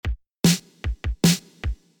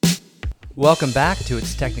Welcome back to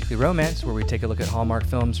It's Technically Romance, where we take a look at Hallmark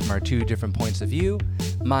films from our two different points of view.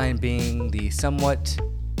 Mine being the somewhat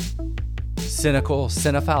cynical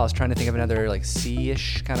cinephile. I was trying to think of another like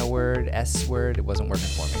C-ish kind of word, S word. It wasn't working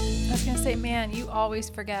for me. I was going to say, man, you always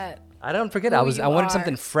forget. I don't forget. I wanted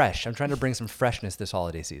something fresh. I'm trying to bring some freshness this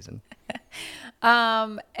holiday season.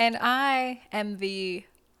 And I am the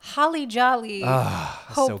holly jolly,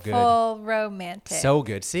 hopeful, romantic. So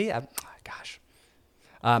good. See? Gosh.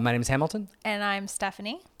 My name is Hamilton. And I'm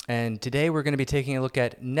Stephanie. And today we're going to be taking a look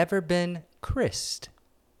at Never Been Chris'd.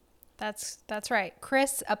 That's right.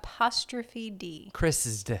 Chris apostrophe D.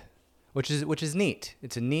 Chris'd, which is neat.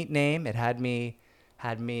 It's a neat name. It had me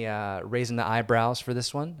raising the eyebrows for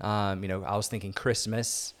this one. I was thinking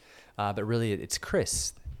Christmas, but really it's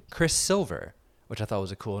Chris Silver, which I thought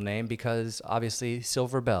was a cool name because obviously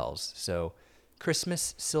silver bells. So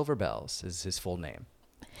Christmas Silver Bells is his full name.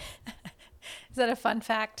 Is that a fun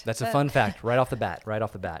fact? That's a fun fact right off the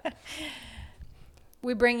bat.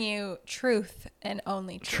 We bring you truth and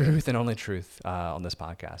only truth. Truth and only truth on this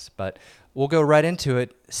podcast. But we'll go right into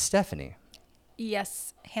it. Stephanie.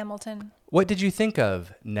 Yes, Hamilton. What did you think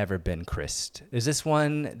of Never Been Chris'd? Is this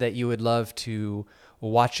one that you would love to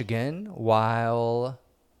watch again while,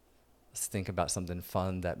 let's think about something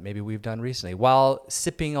fun that maybe we've done recently, while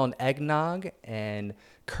sipping on eggnog and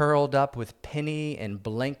curled up with Penny and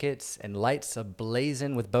blankets and lights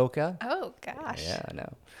ablazing with bokeh? Oh, gosh. Yeah, I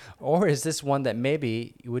know. Or is this one that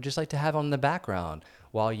maybe you would just like to have on the background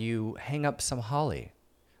while you hang up some holly?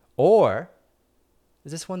 Or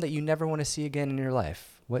is this one that you never want to see again in your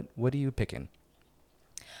life? What are you picking?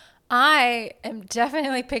 I am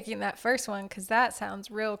definitely picking that first one because that sounds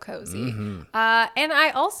real cozy. Mm-hmm. And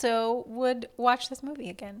I also would watch this movie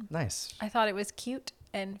again. Nice. I thought it was cute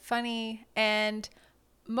and funny and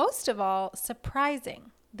most of all,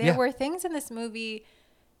 surprising. There were things in this movie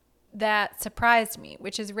that surprised me,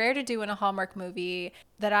 which is rare to do in a Hallmark movie,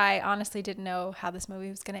 that I honestly didn't know how this movie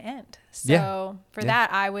was going to end. So for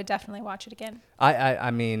that, I would definitely watch it again.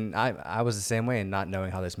 I was the same way in not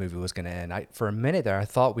knowing how this movie was going to end. For a minute there, I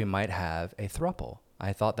thought we might have a throuple.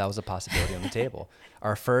 I thought that was a possibility on the table.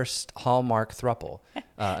 Our first Hallmark throuple.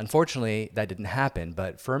 Unfortunately, that didn't happen.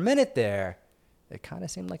 But for a minute there, it kind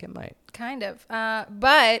of seemed like it might. Kind of.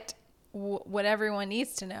 But what everyone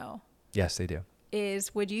needs to know. Yes, they do.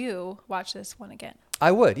 Is would you watch this one again?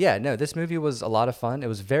 I would. Yeah, no, this movie was a lot of fun. It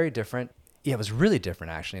was very different. Yeah, it was really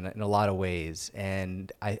different actually in a lot of ways.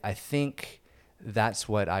 And I think that's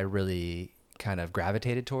what I really kind of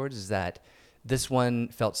gravitated towards, is that this one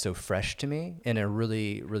felt so fresh to me in a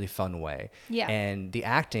really, really fun way. Yeah. And the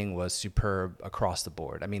acting was superb across the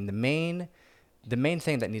board. I mean, the main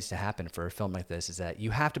thing that needs to happen for a film like this is that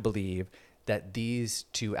you have to believe that these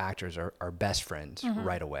two actors are best friends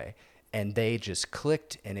right away. And they just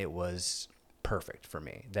clicked, and it was perfect for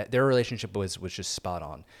me. That their relationship was just spot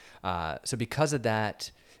on. So because of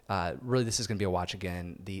that, really this is going to be a watch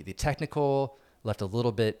again. The technical left a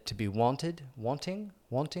little bit to be wanted. I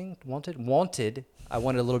wanted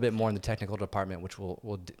a little bit more in the technical department, which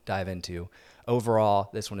we'll dive into. Overall,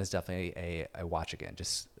 this one is definitely a watch again,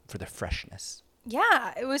 just for the freshness.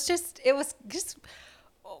 Yeah, it was just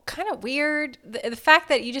kind of weird. The fact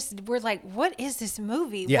that you just were like, what is this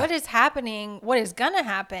movie? Yeah. What is happening? What is going to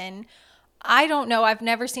happen? I don't know. I've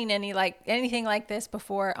never seen anything like this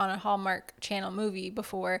before on a Hallmark Channel movie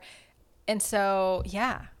before. And so,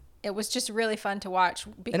 yeah, it was just really fun to watch.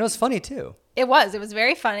 And it was funny too. It was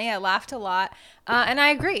very funny. I laughed a lot. And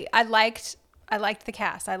I agree. I liked the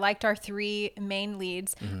cast. I liked our three main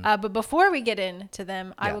leads. But before we get into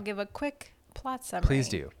them, I will give a quick plot summary. Please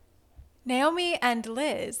do. Naomi and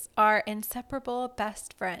Liz are inseparable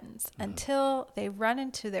best friends until they run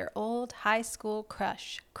into their old high school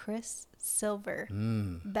crush, Chris Silver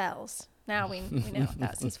Bells. Now we know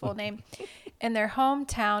that's his full name. In their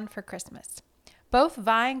hometown for Christmas. Both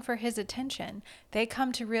vying for his attention, they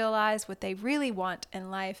come to realize what they really want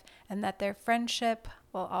in life and that their friendship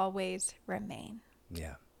will always remain.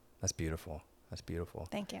 Yeah, that's beautiful.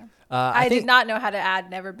 Thank you. I did not know how to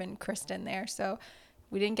add Never Been Chris'd in there, so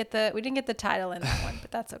we didn't get the title in that one,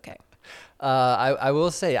 but that's okay. I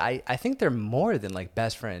will say I think they're more than like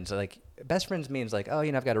best friends. Like best friends means like, oh,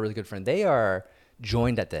 I've got a really good friend. They are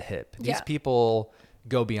joined at the hip. These people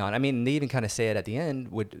go beyond. I mean, they even kind of say it at the end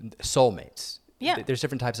with soulmates. Yeah. There's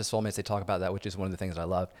different types of soulmates. They talk about that, which is one of the things I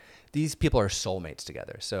love. These people are soulmates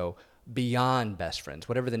together. So beyond best friends,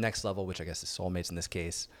 whatever the next level, which I guess is soulmates in this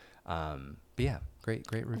case. But yeah, great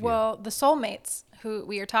review. Well, the soulmates who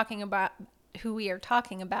we are talking about who we are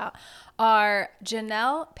talking about are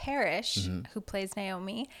Janelle Parrish, who plays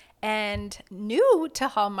Naomi, and new to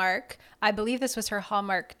Hallmark. I believe this was her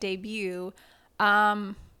Hallmark debut.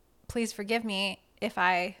 Please forgive me if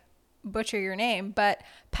I butcher your name, but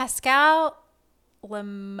Pascal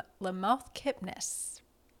Lamothe Kipnis.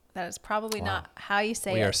 That is probably not how you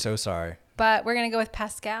say it. We are so sorry. But we're going to go with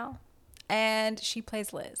Pascal. And she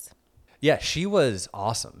plays Liz. Yeah, she was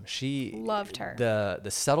awesome. She loved her.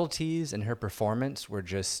 The subtleties in her performance were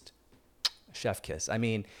just chef kiss. I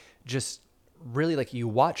mean, just really like you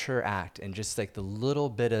watch her act and just like the little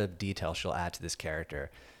bit of detail she'll add to this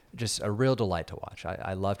character. Just a real delight to watch.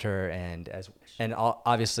 I loved her, and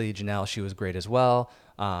obviously Janelle, she was great as well.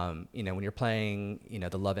 When you're playing,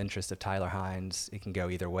 the love interest of Tyler Hynes, it can go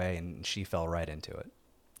either way, and she fell right into it.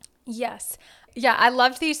 Yes. Yeah, I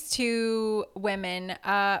loved these two women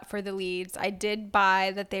for the leads. I did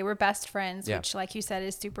buy that they were best friends, which, like you said,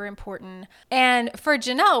 is super important. And for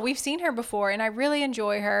Janelle, we've seen her before, and I really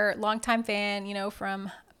enjoy her. Longtime fan,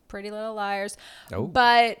 from Pretty Little Liars. Oh.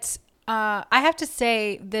 But I have to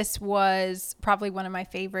say this was probably one of my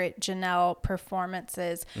favorite Janelle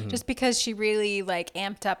performances, just because she really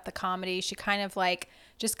amped up the comedy. She kind of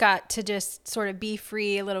just got to just sort of be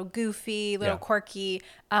free, a little goofy, a little quirky.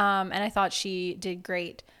 And I thought she did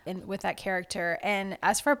great with that character. And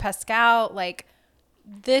as for Pascal,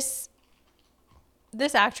 this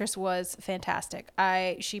actress was fantastic.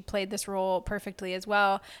 She played this role perfectly as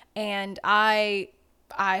well. And I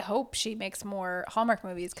hope she makes more Hallmark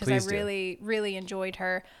movies, because I really, really enjoyed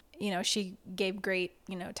her. She gave great,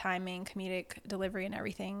 timing, comedic delivery and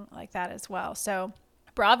everything like that as well. So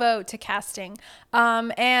bravo to casting.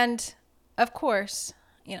 And of course,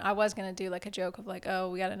 I was going to do a joke of oh,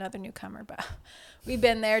 we got another newcomer, but we've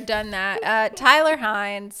been there, done that. Tyler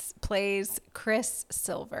Hynes plays Chris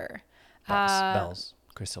Silver. Bells.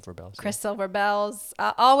 Chris Silver Bells. Chris Silver Bells.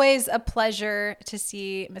 Always a pleasure to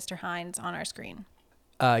see Mr. Hynes on our screen.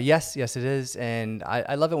 Yes, it is. And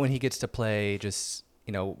I love it when he gets to play just,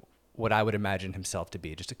 what I would imagine himself to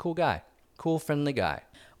be. Just a cool guy. Cool, friendly guy.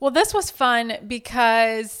 Well, this was fun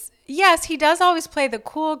because, yes, he does always play the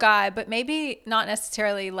cool guy, but maybe not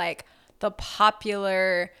necessarily the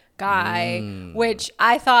popular guy, which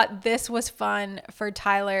I thought this was fun for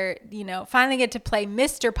Tyler, finally get to play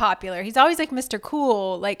Mr. Popular. He's always Mr.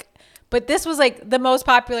 Cool, but this was the most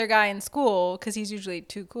popular guy in school, because he's usually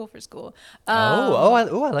too cool for school. I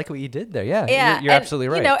like what you did there. Yeah, you're absolutely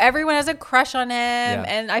right. Everyone has a crush on him,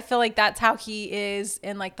 and I feel like that's how he is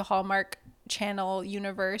in the Hallmark Channel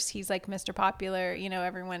universe. He's Mr. Popular.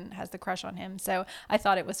 Everyone has the crush on him. So I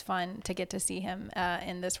thought it was fun to get to see him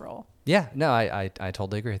in this role. Yeah, no, I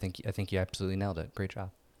totally agree. I think you absolutely nailed it. Great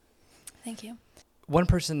job. Thank you. One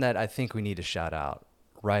person that I think we need to shout out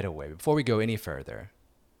right away before we go any further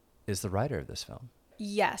is the writer of this film.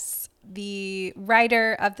 Yes. The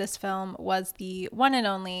writer of this film was the one and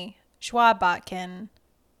only Joie Botkin.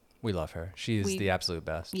 We love her. She's the absolute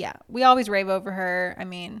best. Yeah. We always rave over her. I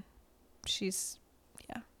mean, she's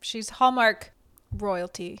Hallmark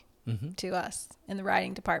royalty to us in the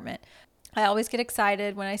writing department. I always get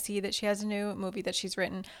excited when I see that she has a new movie that she's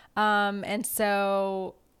written. And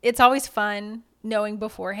so it's always fun knowing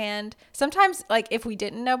beforehand. Sometimes, if we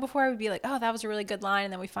didn't know before, we'd be like, oh, that was a really good line.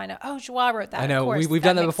 And then we find out, oh, Joie wrote that. I know. We've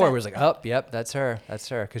done that before. We're like, oh, yep, that's her. That's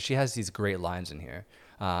her. Because she has these great lines in here.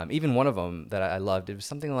 Even one of them that I loved, it was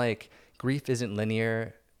something like, grief isn't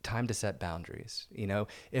linear, time to set boundaries.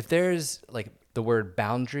 If there's the word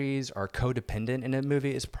boundaries are codependent in a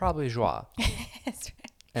movie, it's probably Joie. That's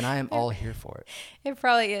right. And I am all here for it. It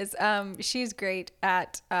probably is. She's great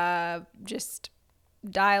at just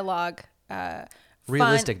dialogue.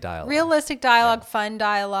 Realistic dialogue, fun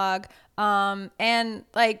dialogue. And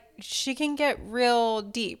she can get real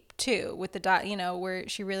deep too with the where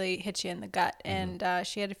she really hits you in the gut. And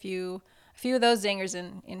she had a few of those zingers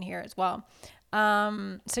in here as well.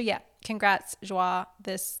 So yeah, congrats, Joie.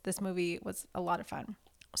 This movie was a lot of fun.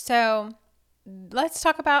 So let's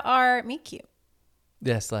talk about our meet cute.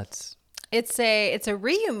 Yes, let's. It's a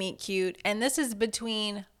Ryu meet cute, and this is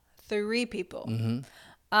between 3 people.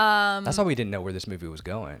 That's why we didn't know where this movie was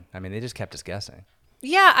going. I mean, they just kept us guessing.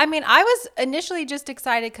 Yeah, I mean, I was initially just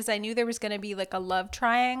excited because I knew there was going to be a love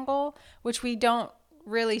triangle, which we don't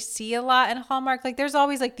really see a lot in Hallmark. There's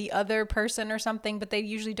always the other person or something, but they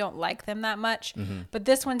usually don't like them that much. But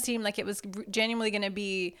this one seemed like it was genuinely going to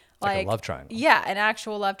be like a love triangle. Yeah, an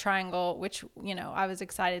actual love triangle, which I was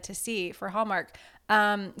excited to see for Hallmark.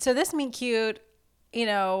 So this meet cute,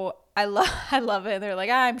 I love it. They're like,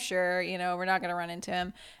 I'm sure, we're not going to run into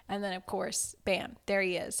him. And then of course, bam, there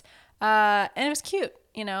he is. And it was cute.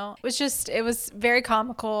 It was very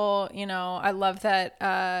comical. I love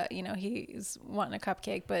that, he's wanting a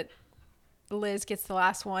cupcake, but Liz gets the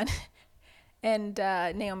last one and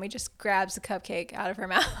Naomi just grabs the cupcake out of her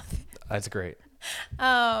mouth. That's great.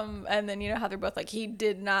 And then how they're both like, he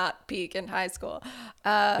did not peak in high school.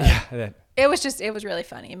 Yeah. It was really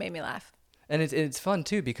funny. It made me laugh. And it's fun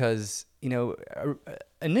too because,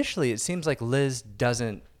 initially it seems like Liz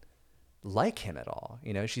doesn't like him at all.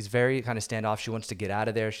 She's very kind of standoff. She wants to get out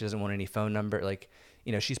of there. She doesn't want any phone number. Like,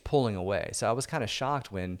 she's pulling away. So I was kind of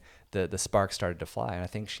shocked when the spark started to fly, and I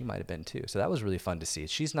think she might have been too. So that was really fun to see.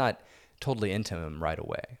 She's not totally into him right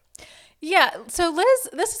away. Yeah, so Liz,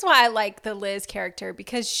 this is why I like the Liz character,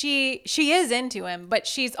 because she is into him, but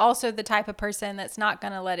she's also the type of person that's not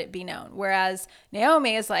going to let it be known. Whereas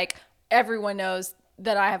Naomi is like, everyone knows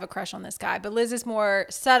that I have a crush on this guy. But Liz is more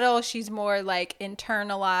subtle. She's more like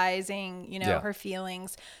internalizing, her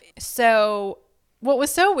feelings. So what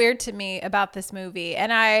was so weird to me about this movie,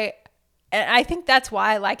 and I think that's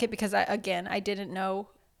why I like it, because I didn't know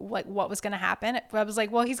what was going to happen. I was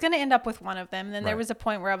like, well, he's going to end up with one of them. And then there was a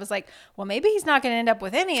point where I was like, well, maybe he's not going to end up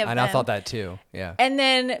with any of them. And I thought that too. Yeah. And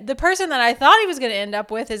then the person that I thought he was going to end up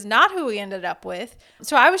with is not who he ended up with.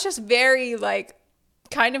 So I was just very like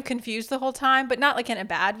kind of confused the whole time, but not like in a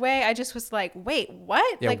bad way. I just was like, wait,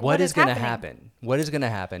 what? Yeah, like, what is going to happen? What is going to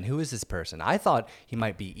happen? Who is this person? I thought he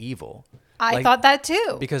might be evil. I thought that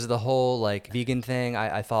too. Because of the whole like vegan thing.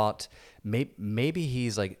 I thought maybe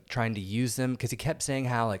he's like trying to use them, because he kept saying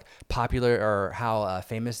how like popular or how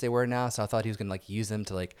famous they were now. So I thought he was going to like use them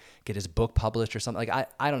to like get his book published or something. Like,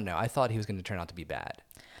 I don't know. I thought he was going to turn out to be bad.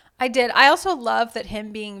 I did. I also love that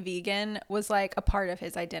him being vegan was like a part of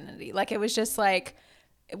his identity. Like, it was just like,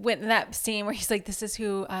 when that scene where he's like, this is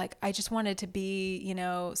who, I just wanted to be,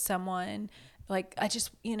 someone, like, I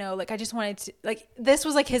just wanted to, like, this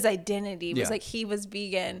was like his identity, was like, he was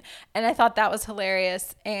vegan. And I thought that was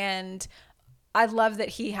hilarious. And I love that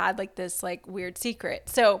he had like this like weird secret.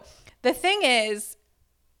 So the thing is,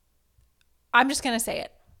 I'm just going to say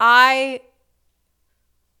it. I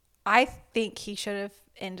think he should have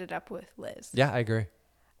ended up with Liz. Yeah, I agree.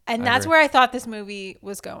 And that's where I thought this movie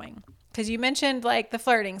was going. Because you mentioned like the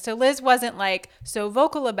flirting. So Liz wasn't like so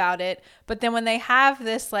vocal about it. But then when they have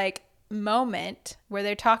this like moment where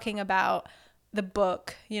they're talking about the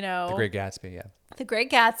book, The Great Gatsby, yeah. The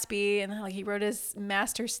Great Gatsby. And like he wrote his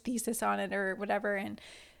master's thesis on it or whatever. And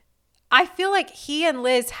I feel like he and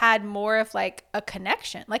Liz had more of like a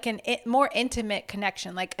connection, like more intimate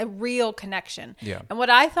connection, like a real connection. Yeah. And what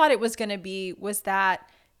I thought it was going to be was that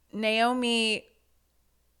Naomi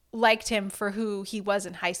liked him for who he was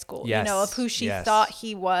in high school, of who she thought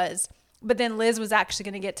he was. But then Liz was actually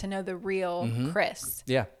going to get to know the real Chris.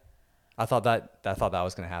 Yeah. I thought that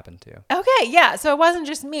was going to happen too. Okay. Yeah. So it wasn't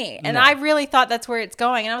just me. And I really thought that's where it's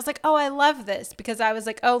going. And I was like, oh, I love this, because I was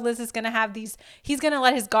like, oh, Liz is going to have he's going to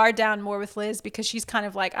let his guard down more with Liz, because she's kind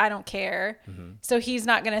of like, I don't care. Mm-hmm. So he's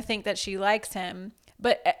not going to think that she likes him.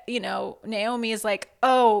 But, Naomi is like,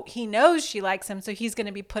 oh, he knows she likes him. So he's going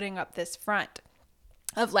to be putting up this front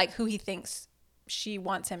of like who he thinks she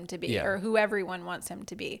wants him to be, or who everyone wants him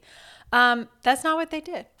to be. That's not what they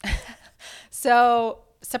did. So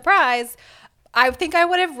surprise, I think I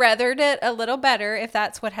would have rathered it a little better if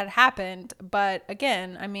that's what had happened. But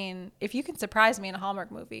again, I mean, if you can surprise me in a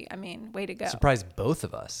Hallmark movie, I mean, way to go. Surprise both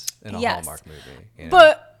of us in a Hallmark movie.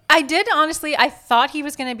 But I did, honestly, I thought he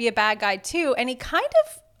was going to be a bad guy too. And he kind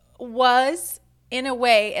of was in a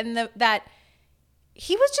way, and that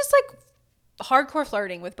he was just like hardcore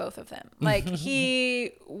flirting with both of them. Like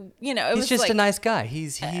he, he's just like a nice guy.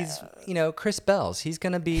 He's Chris Bells. He's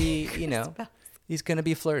gonna be, he's gonna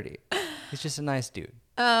be flirty. He's just a nice dude.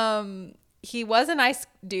 He was a nice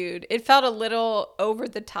dude. It felt a little over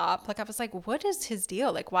the top. Like I was like, what is his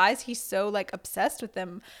deal? Like, why is he so like obsessed with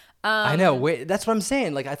them? I know. That's what I'm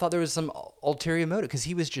saying. Like, I thought there was some ulterior motive, because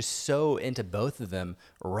he was just so into both of them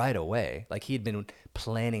right away. Like, he had been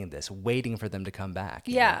planning this, waiting for them to come back.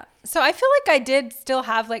 Yeah. So I feel like I did still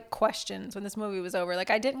have like questions when this movie was over.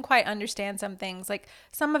 Like, I didn't quite understand some things. Like,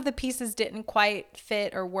 some of the pieces didn't quite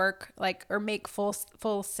fit or work, like, or make full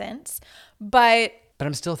sense. But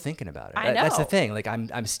I'm still thinking about it. I know. That's the thing. Like,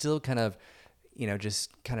 I'm still kind of,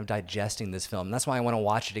 just kind of digesting this film. And that's why I want to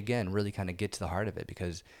watch it again, really kind of get to the heart of it,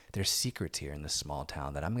 because there's secrets here in this small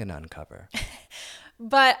town that I'm going to uncover.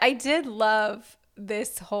 But I did love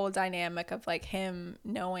this whole dynamic of like him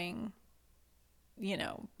knowing,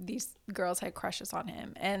 these girls had crushes on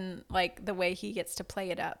him, and like the way he gets to play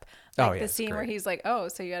it up. Like the scene where he's like, oh,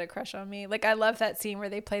 so you had a crush on me. Like, I love that scene where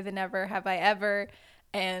they play the Never Have I Ever.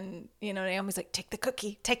 And, you know, Naomi's like, take the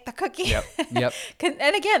cookie, take the cookie. Yep. Yep.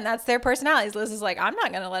 And again, that's their personalities. Liz is like, I'm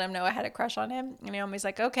not going to let him know I had a crush on him. And Naomi's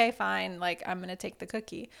like, okay, fine. Like, I'm going to take the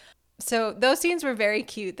cookie. So those scenes were very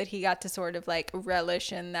cute that he got to sort of like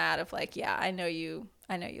relish in that of like, yeah, I know you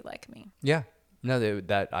like me. Yeah. No,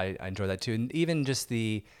 that I enjoy that too. And even just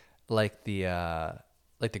the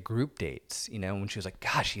group dates, you know, when she was like,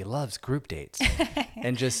 gosh, he loves group dates.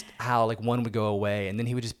 And just how like one would go away and then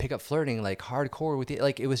he would just pick up flirting like hardcore with you.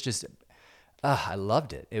 Like it was just, I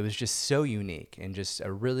loved it. It was just so unique and just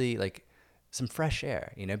a really like some fresh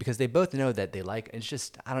air, you know, because they both know that they like, it's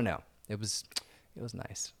just, I don't know. It was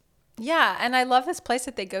nice. Yeah. And I love this place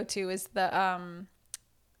that they go to is the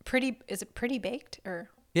Pretty Baked or?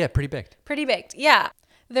 Yeah, Pretty Baked. Pretty Baked. Yeah.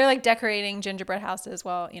 They're like decorating gingerbread houses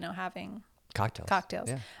while, you know, having cocktails.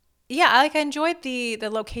 Yeah. Yeah, I enjoyed the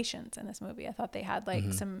locations in this movie. I thought they had like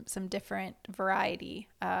some different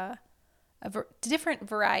different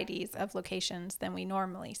varieties of locations than we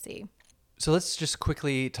normally see. So let's just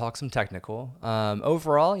quickly talk some technical.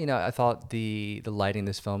 Overall, you know, I thought the lighting in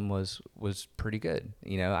this film was pretty good.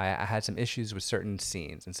 You know, I had some issues with certain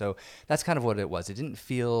scenes, and so that's kind of what it was. It didn't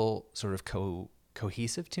feel sort of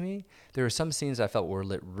cohesive to me. There were some scenes I felt were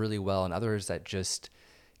lit really well, and others that just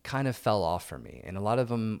kind of fell off for me. And a lot of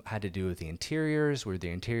them had to do with the interiors, where the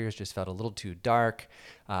interiors just felt a little too dark.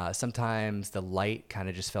 Sometimes the light kind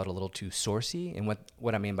of just felt a little too sourcey. And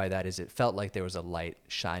what I mean by that is it felt like there was a light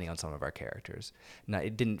shining on some of our characters. Now,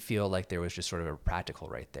 it didn't feel like there was just sort of a practical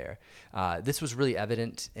right there. This was really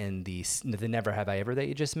evident in the Never Have I Ever that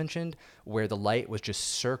you just mentioned, where the light was just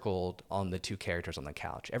circled on the two characters on the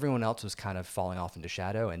couch. Everyone else was kind of falling off into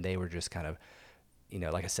shadow, and they were just kind of, you know,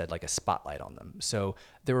 like I said, like a spotlight on them. So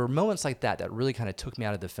there were moments like that really kind of took me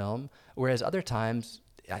out of the film, whereas other times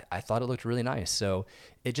I thought it looked really nice. So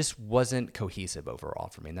it just wasn't cohesive overall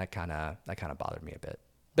for me, and that kind of bothered me a bit.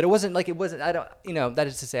 But it wasn't, I don't, you know, that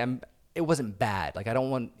is to say, it wasn't bad. Like I don't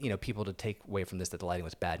want, you know, people to take away from this that the lighting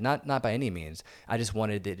was bad. Not by any means. I just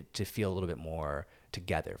wanted it to feel a little bit more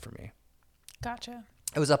together for me. Gotcha.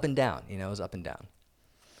 It was up and down, you know, it was up and down.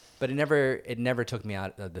 But it never took me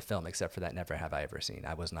out of the film, except for that Never Have I Ever Seen.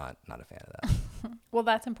 I was not a fan of that. Well,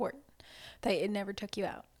 that's important that it never took you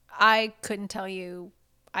out. I couldn't tell you.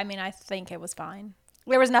 I mean, I think it was fine.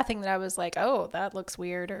 There was nothing that I was like, oh, that looks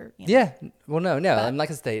weird or, you know. Yeah. Well, no. And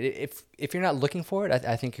like I say, if you're not looking for it,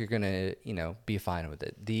 I think you're going to, you know, be fine with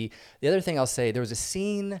it. The other thing I'll say, there was a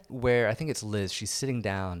scene where I think it's Liz, she's sitting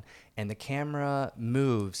down and the camera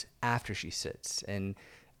moves after she sits. And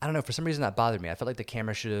I don't know, for some reason that bothered me. I felt like the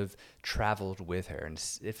camera should have traveled with her, and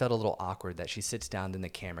it felt a little awkward that she sits down, then the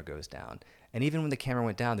camera goes down. And even when the camera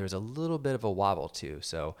went down, there was a little bit of a wobble too.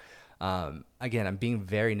 So again, I'm being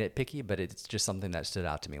very nitpicky, but it's just something that stood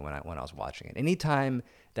out to me when I was watching it. Anytime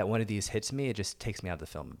that one of these hits me, it just takes me out of the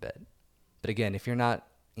film a bit. But again, if you're not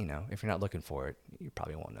looking for it, you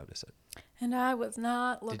probably won't notice it. And I was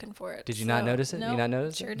not looking for it. Did you not notice it? Nope, you not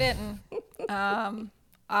notice sure it? Didn't.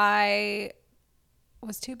 I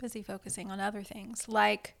was too busy focusing on other things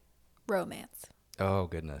like romance. Oh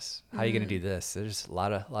goodness, how are you gonna do this? There's a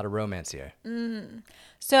lot of romance here.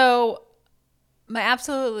 So my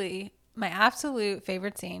absolute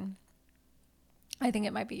favorite scene, I think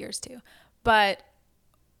it might be yours too, but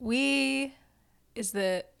is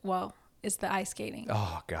the ice skating.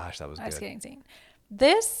 Oh gosh, that was ice good. skating scene.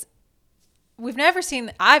 This I've never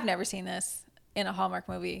seen this in a Hallmark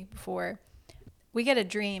movie before. We get a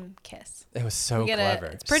dream kiss. It was so clever.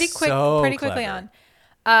 It's pretty quick, so pretty clever. quickly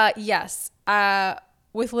on. Yes.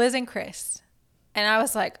 With Liz and Chris. And I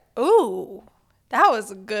was like, ooh, that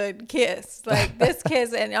was a good kiss. Like this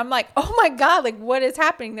kiss. And I'm like, oh my God, like what is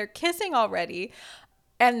happening? They're kissing already.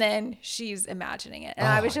 And then she's imagining it. And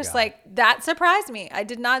I was just like, that surprised me. I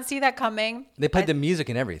did not see that coming. They played the music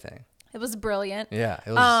and everything. It was brilliant. Yeah,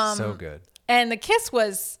 it was so good. And the kiss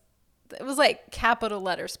was like capital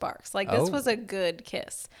letter sparks. Like this was a good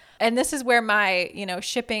kiss. And this is where my, you know,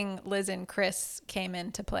 shipping Liz and Chris came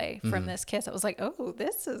into play from this kiss. I was like, oh,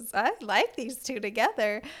 I like these two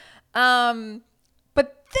together.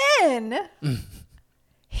 But then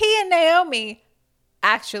he and Naomi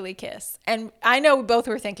actually kiss. And I know we both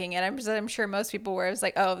were thinking it. I'm sure most people were. It was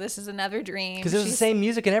like, oh, this is another dream. Because it was the same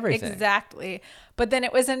music and everything. Exactly. But then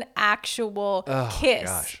it was an actual kiss.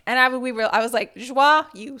 Gosh. And I was like, Joie,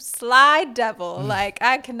 you sly devil. Like,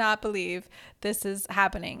 I cannot believe this is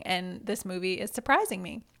happening. And this movie is surprising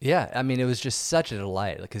me. Yeah. I mean, it was just such a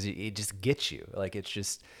delight because it just gets you. Like, it's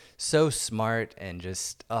just so smart and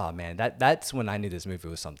just, oh man, that's when I knew this movie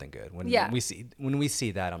was something good. When we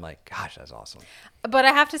see that, I'm like, gosh, that's awesome. But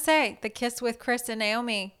I have to say, the kiss with Chris and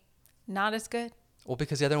Naomi, not as good. Well,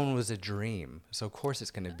 because the other one was a dream. So, of course,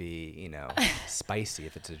 it's going to be, spicy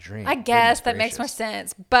if it's a dream. I guess Goodness that makes more gracious.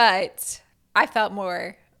 sense, but I felt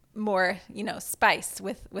more, spice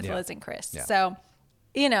with Yeah. Liz and Chris. Yeah. So,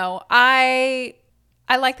 I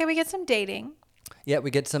like that we get some dating. Yeah,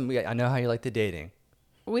 we get some. I know how you like the dating.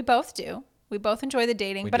 We both do. We both enjoy the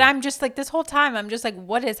dating, We but do. I'm just like this whole time I'm just like,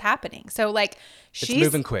 what is happening? So like It's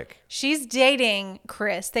moving quick. she's dating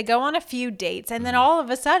Chris. They go on a few dates, and Mm-hmm. then all of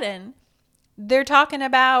a sudden they're talking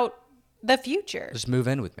about the future. Just move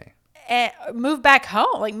in with me. Move back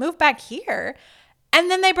home, like move back here.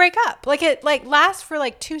 And then they break up. Like it like lasts for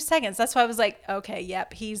like 2 seconds. That's why I was like, okay,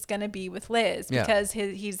 yep, he's going to be with Liz Yeah. because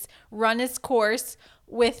he's run his course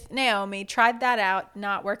with Naomi, tried that out,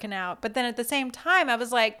 not working out. But then at the same time, I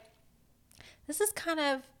was like, this is kind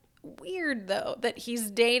of weird though that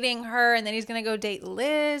he's dating her and then he's going to go date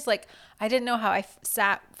Liz. Like I didn't know how I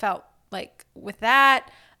felt like with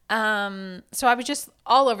that. So I was just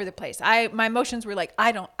all over the place. My emotions were like,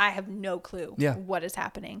 I have no clue Yeah. what is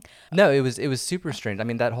happening. No, it was super strange. I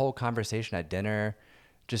mean, that whole conversation at dinner,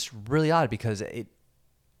 just really odd because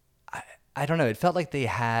I don't know. It felt like they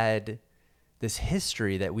had this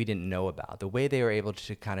history that we didn't know about. The way they were able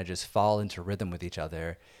to kind of just fall into rhythm with each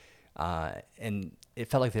other, and it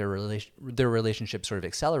felt like their relationship sort of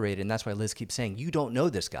accelerated. And that's why Liz keeps saying, "You don't know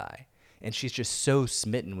this guy," and she's just so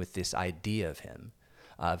smitten with this idea of him,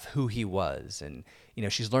 of who he was, and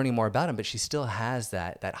she's learning more about him, but she still has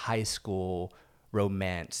that high school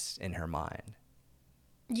romance in her mind.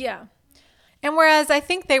 Yeah. And whereas I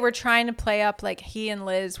think they were trying to play up like he and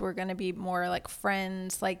Liz were going to be more like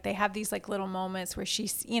friends, like they have these like little moments where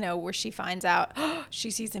she's, where she finds out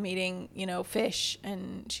she sees him eating, fish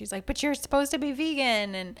and she's like, but you're supposed to be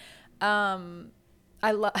vegan. And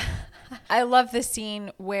I love I love the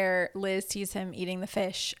scene where Liz sees him eating the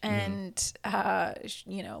fish and,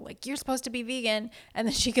 like you're supposed to be vegan. And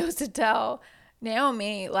then she goes to tell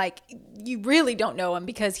Naomi, like, you really don't know him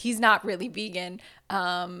because he's not really vegan.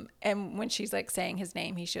 And when she's like saying his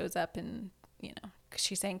name, he shows up and,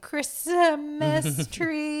 she's saying Christmas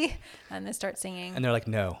tree and they start singing. And they're like,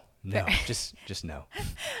 no, just no.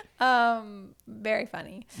 Very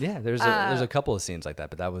funny. Yeah, there's a couple of scenes like that,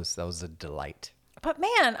 but that was a delight. But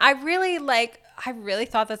man, I really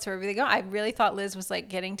thought that's where we go. I really thought Liz was like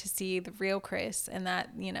getting to see the real Chris and that,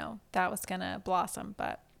 that was going to blossom,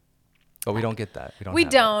 but we don't get that. we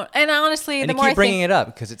have don't. And honestly, that. the And more you I keep bringing think it up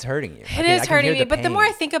because it's hurting you. it is hurting me, but the more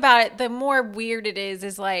I think about it, the more weird it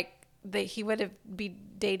is like that he would have be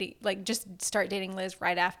dating, like just start dating Liz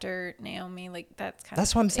right after Naomi. Like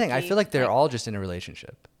that's what I'm saying. I icky. feel like they're Like, all just in a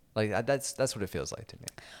relationship. Like that's what it feels like to me.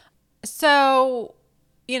 So,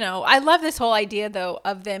 I love this whole idea though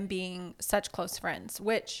of them being such close friends,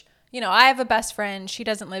 which, I have a best friend. She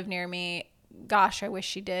doesn't live near me. Gosh, I wish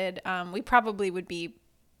she did. We probably would be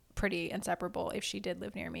pretty inseparable if she did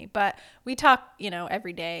live near me, but we talk,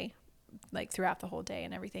 every day, like throughout the whole day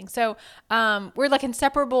and everything. So, we're like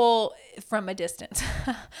inseparable from a distance,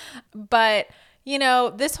 but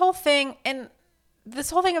this whole thing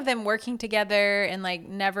of them working together and like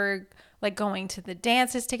never like going to the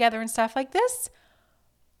dances together and stuff like this,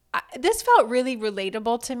 this felt really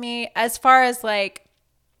relatable to me as far as like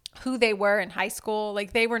who they were in high school.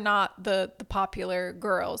 Like they were not the popular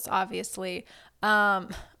girls, obviously.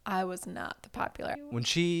 I was not the popular. When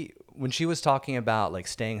she was talking about like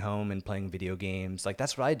staying home and playing video games, like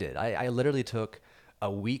that's what I did. I literally took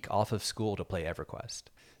a week off of school to play EverQuest.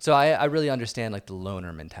 So I really understand like the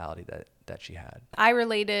loner mentality that she had. I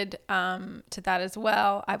related to that as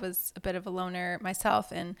well. I was a bit of a loner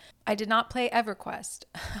myself, and I did not play EverQuest,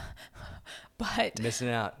 but Missing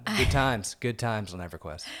out. Good times on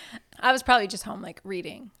EverQuest. I was probably just home like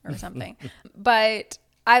reading or something. But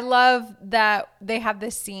I love that they have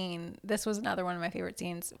this scene. This was another one of my favorite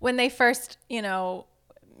scenes when they first,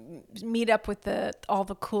 meet up with all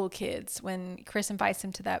the cool kids when Chris invites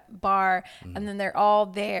them to that bar and then they're all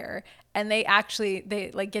there and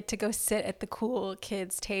they like get to go sit at the cool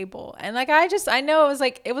kids table. And like, I know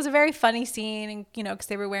it was a very funny scene and, cause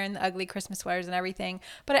they were wearing the ugly Christmas sweaters and everything,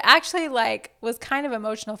 but it actually like was kind of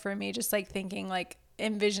emotional for me. Just like thinking like,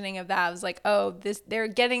 envisioning of that. I was like, oh, they're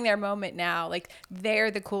getting their moment now. Like they're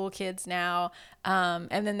the cool kids now.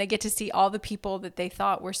 And then they get to see all the people that they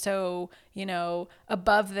thought were so,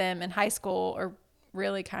 above them in high school or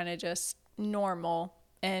really kind of just normal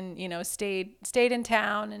and, stayed in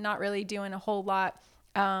town and not really doing a whole lot.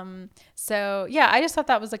 So yeah, I just thought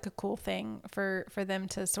that was like a cool thing for them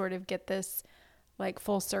to sort of get this like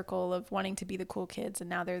full circle of wanting to be the cool kids and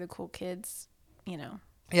now they're the cool kids,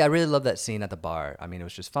 Yeah, I really love that scene at the bar. I mean, it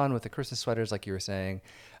was just fun with the Christmas sweaters, like you were saying,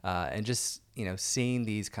 and just seeing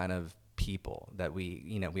these kind of people that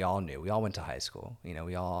we all knew. We all went to high school.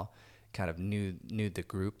 We all kind of knew the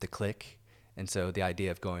group, the clique. And so the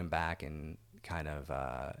idea of going back and kind of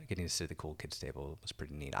getting to sit at the cool kids table was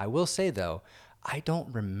pretty neat. I will say, though, I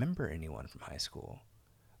don't remember anyone from high school.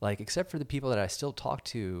 Like, except for the people that I still talk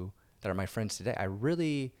to that are my friends today, I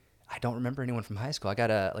don't remember anyone from high school. I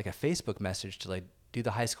got a Facebook message to like do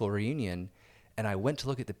the high school reunion, and I went to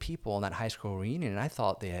look at the people in that high school reunion, and I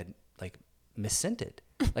thought they had like misscented.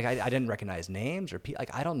 Like I didn't recognize names or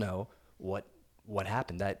like I don't know what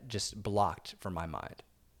happened. That just blocked from my mind.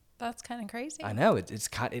 That's kind of crazy. I know it's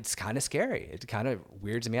kind of scary. It kind of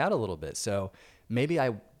weirds me out a little bit. So maybe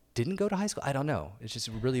I didn't go to high school. I don't know. It's just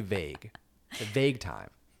really vague. It's a vague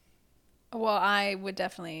time. Well, I would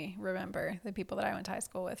definitely remember the people that I went to high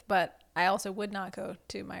school with, but I also would not go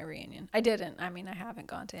to my reunion. I didn't. I mean, I haven't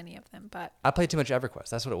gone to any of them, but I played too much EverQuest.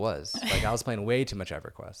 That's what it was. Like I was playing way too much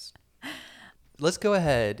EverQuest. Let's go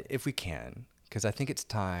ahead, if we can, because I think it's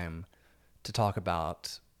time to talk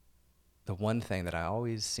about the one thing that I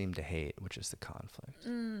always seem to hate, which is the conflict.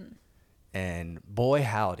 And boy,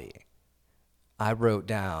 howdy, I wrote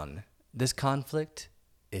down, this conflict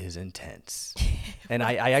is intense. And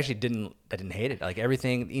I actually didn't hate it. Like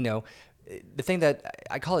everything, the thing that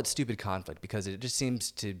I call it stupid conflict because it just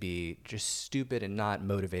seems to be just stupid and not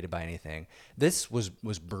motivated by anything. This was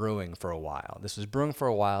brewing for a while.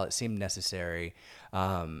 It seemed necessary.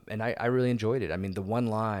 And I really enjoyed it. I mean, the one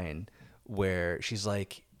line where she's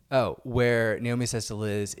like, where Naomi says to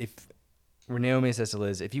Liz, if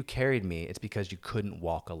you carried me, it's because you couldn't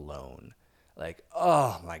walk alone. Like,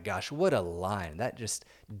 oh my gosh, what a line. That just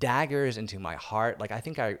daggers into my heart. Like, I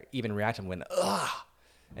think I even reacted when,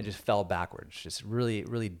 and just fell backwards. Just really,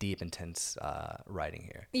 really deep, intense writing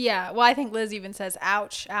here. yeah. Well, I think Liz even says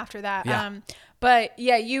 "ouch" after that. Yeah. But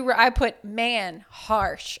yeah, I put man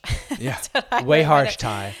harsh. Yeah, That's way what harsh,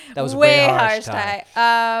 Ty. That was way harsh,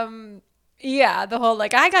 Ty. Yeah, the whole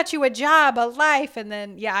like, I got you a job, a life, and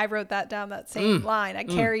then yeah, I wrote that down, that same line. I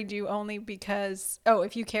carried you only because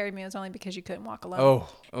if you carried me, it was only because you couldn't walk alone.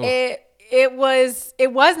 It was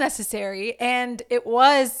necessary, and it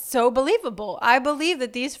was so believable. I believe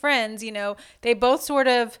that these friends, they both sort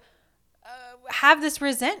of have this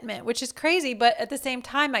resentment, which is crazy, but at the same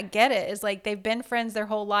time, I get it. It's like they've been friends their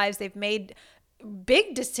whole lives. They've made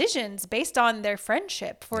big decisions based on their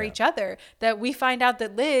friendship for each other, that we find out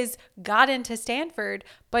that Liz got into Stanford,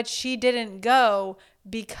 but she didn't go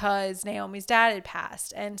because Naomi's dad had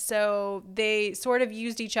passed. And so they sort of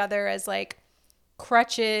used each other as like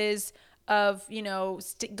crutches of,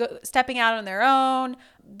 stepping out on their own,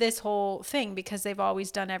 this whole thing, because they've always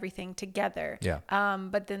done everything together. Yeah.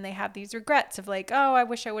 But then they have these regrets of like, I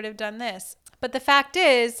wish I would have done this. But the fact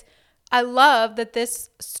is, I love that this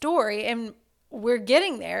story, and we're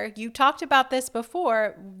getting there. You talked about this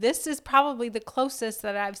before. This is probably the closest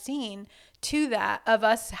that I've seen to that, of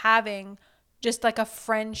us having just like a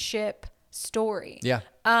friendship story. Yeah.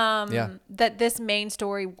 That this main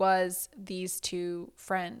story was these two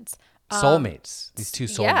friends. Soulmates. These two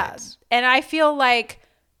soulmates. Yeah. And I feel like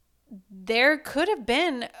there could have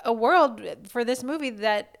been a world for this movie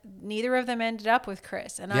that neither of them ended up with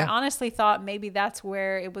Chris. And I honestly thought maybe that's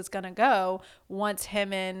where it was going to go once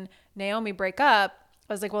him and Naomi break up.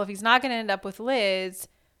 I was like, well, if he's not going to end up with Liz,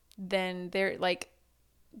 then they're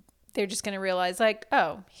just going to realize like,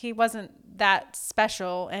 he wasn't that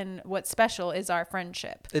special, and what's special is our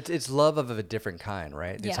friendship. It's love of a different kind,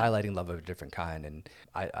 right? It's Yeah. highlighting love of a different kind, and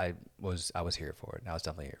I was here for it. I was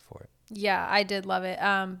definitely here for it. Yeah, I did love it.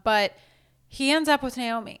 But he ends up with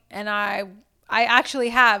Naomi, and I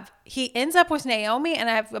actually he ends up with Naomi, and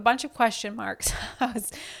I have a bunch of question marks. I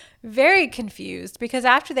was very confused because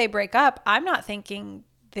after they break up, I'm not thinking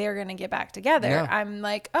they're going to get back together. Yeah. I'm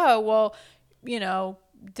like,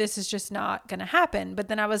 this is just not going to happen. But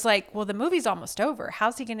then I was like, well, the movie's almost over.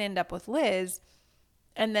 How's he going to end up with Liz?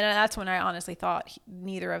 And then that's when I honestly thought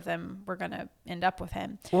neither of them were going to end up with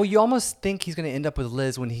him. Well, you almost think he's going to end up with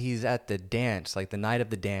Liz when he's at the dance, like the night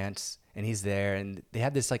of the dance, and he's there, and they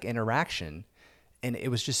have this like interaction, and it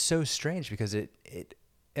was just so strange because it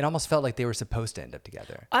almost felt like they were supposed to end up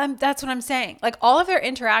together. That's what I'm saying. Like all of their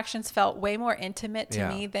interactions felt way more intimate to Yeah.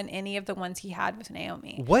 me than any of the ones he had with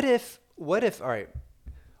Naomi. What if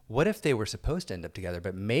they were supposed to end up together,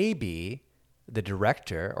 but maybe the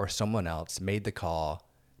director or someone else made the call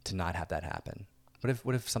to not have that happen?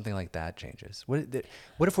 What if something like that changes? What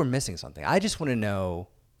if we're missing something? I just want to know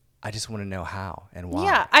how and why.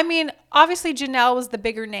 Yeah, I mean, obviously Janelle was the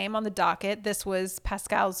bigger name on the docket. This was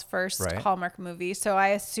Pascal's first Right. Hallmark movie, so I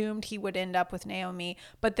assumed he would end up with Naomi.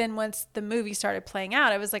 But then once the movie started playing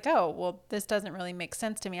out, I was like, oh, well, this doesn't really make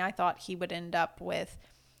sense to me. I thought he would end up with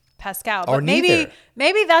Pascal. Or But maybe neither.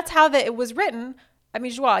 maybe that's how it was written. I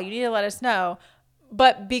mean, Joao, you need to let us know.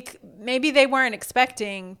 But maybe they weren't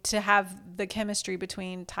expecting to have the chemistry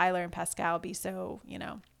between Tyler and Pascal be so,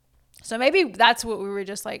 So maybe that's what we were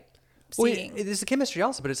just like Well, seeing. it's the chemistry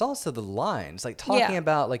also, but it's also the lines. Like talking Yeah.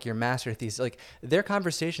 about like your master thesis, like their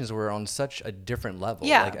conversations were on such a different level.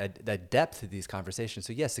 Yeah. Like a depth of these conversations.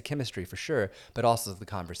 So yes, the chemistry for sure, but also the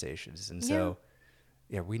conversations. And so,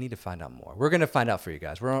 yeah, we need to find out more. We're gonna find out for you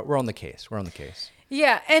guys. We're on the case. We're on the case.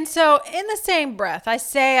 Yeah, and so in the same breath, I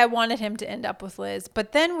say I wanted him to end up with Liz,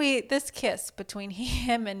 but then this kiss between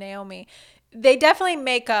him and Naomi, they definitely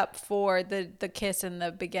make up for the kiss in the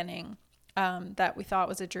beginning that we thought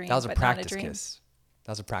was a dream. That was a but not practice dream. kiss.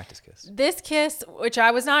 That was a practice kiss. This kiss, which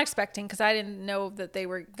I was not expecting because I didn't know that they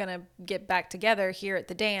were gonna get back together here at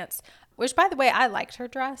the dance. Which, by the way, I liked her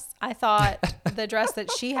dress. I thought the dress that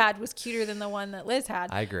she had was cuter than the one that Liz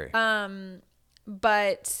had. I agree.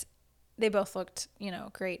 But they both looked,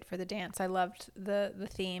 great for the dance. I loved the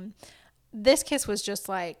theme. This kiss was just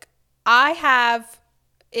like, I have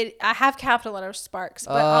capital letter sparks,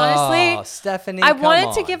 but honestly, Stephanie, I come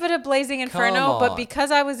wanted to on. give it a blazing inferno, Come but on.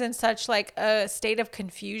 because I was in such like a state of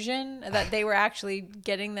confusion that they were actually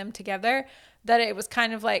getting them together, that it was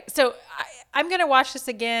kind of like, so I'm going to watch this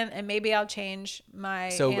again and maybe I'll change my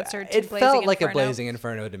answer to it Blazing felt like Inferno. a blazing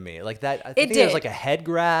inferno to me. Like that. I think it did. was like a head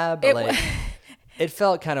grab. It like wa- it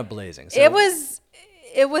felt kind of blazing. So, It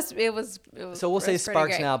was. So we'll say pretty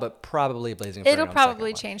Sparks great. now, but probably Blazing Inferno. It'll on second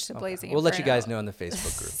probably watch. change to Okay. Blazing We'll let you Inferno. guys know in the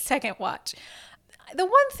Facebook group. Second watch. The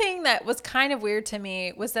one thing that was kind of weird to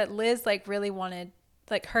me was that Liz like really wanted,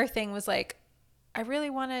 like her thing was like, I really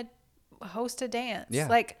want to host a dance. Yeah.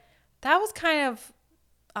 Like that was kind of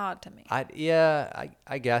odd to me. I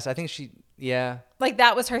guess. I think Like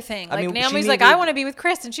that was her thing. I Like mean, she Naomi's like, needed- I want to be with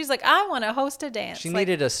Chris, and she's like, I want to host a dance. she Like,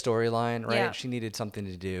 needed a storyline, right? Yeah. She needed something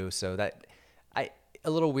to do. So a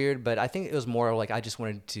little weird, but I think it was more like I just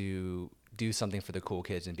wanted to do something for the cool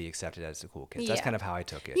kids and be accepted as the cool kids. That's Yeah. kind of how I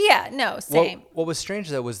took it. Yeah, no, same. What was strange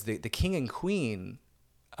though was the king and queen.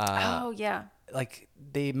 Oh yeah. Like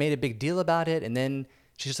they made a big deal about it, and then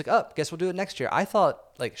she's just like, "Oh, guess we'll do it next year." I thought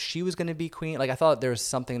like she was gonna be queen. Like I thought there was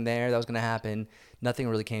something there that was gonna happen. Nothing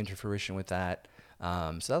really came to fruition with that. So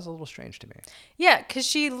that was a little strange to me. Yeah, because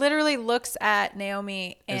she literally looks at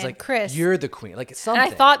Naomi It was and like, Chris. "You're the queen." Like it's something.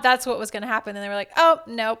 And I thought that's what was going to happen. And they were like, oh,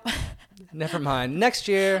 nope. Never mind. Next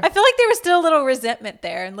year. I feel like there was still a little resentment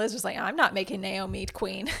there. And Liz was like, I'm not making Naomi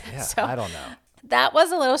queen. Yeah, So I don't know. that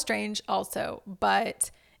was a little strange also.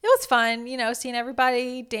 But it was fun, seeing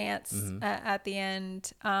everybody dance at the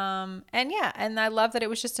end. And yeah, and I love that it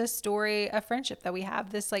was just a story of friendship that we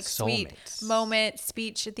have this like sweet Soulmates. moment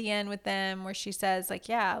speech at the end with them where she says like,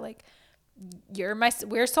 yeah, like we're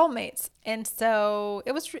soulmates. And so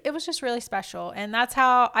it was just really special. And that's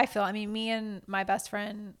how I feel. I mean, me and my best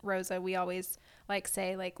friend Rosa, we always like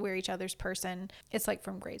say like we're each other's person. It's like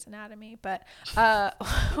from Grey's Anatomy, but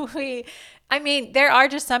there are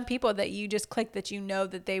just some people that you just click, that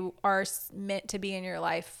that they are meant to be in your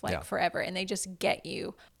life like Yeah. forever, and they just get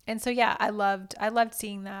you. And so yeah, I loved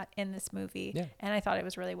seeing that in this movie. Yeah. And I thought it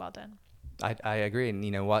was really well done. I agree. And you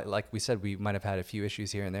know what? Like we said, we might have had a few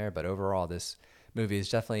issues here and there, but overall, this movie is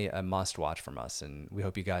definitely a must watch from us. And we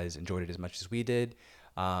hope you guys enjoyed it as much as we did.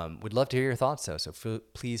 We'd love to hear your thoughts though. So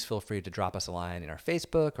please feel free to drop us a line in our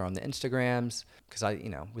Facebook or on the Instagrams, because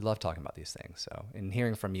we love talking about these things. So, and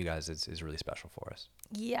hearing from you guys is really special for us.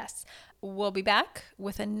 Yes. We'll be back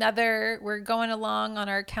with we're going along on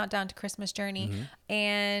our countdown to Christmas journey.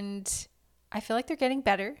 And I feel like they're getting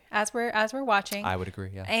better as we're watching. I would agree.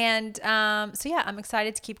 Yeah. And so yeah, I'm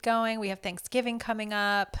excited to keep going. We have Thanksgiving coming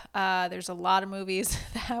up. There's a lot of movies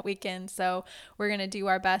that weekend, so we're gonna do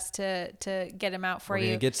our best to get them out for We're you.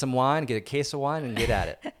 gonna get some wine, get a case of wine, and get at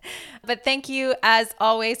it. But thank you as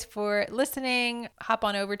always for listening. Hop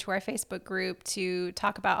on over to our Facebook group to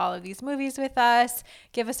talk about all of these movies with us.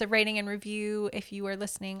 Give us a rating and review if you are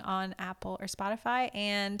listening on Apple or Spotify.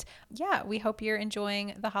 And yeah, we hope you're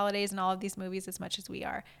enjoying the holidays and all of these movies as much as we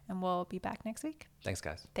are. And we'll be back next week. Thanks,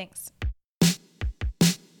 guys. Thanks.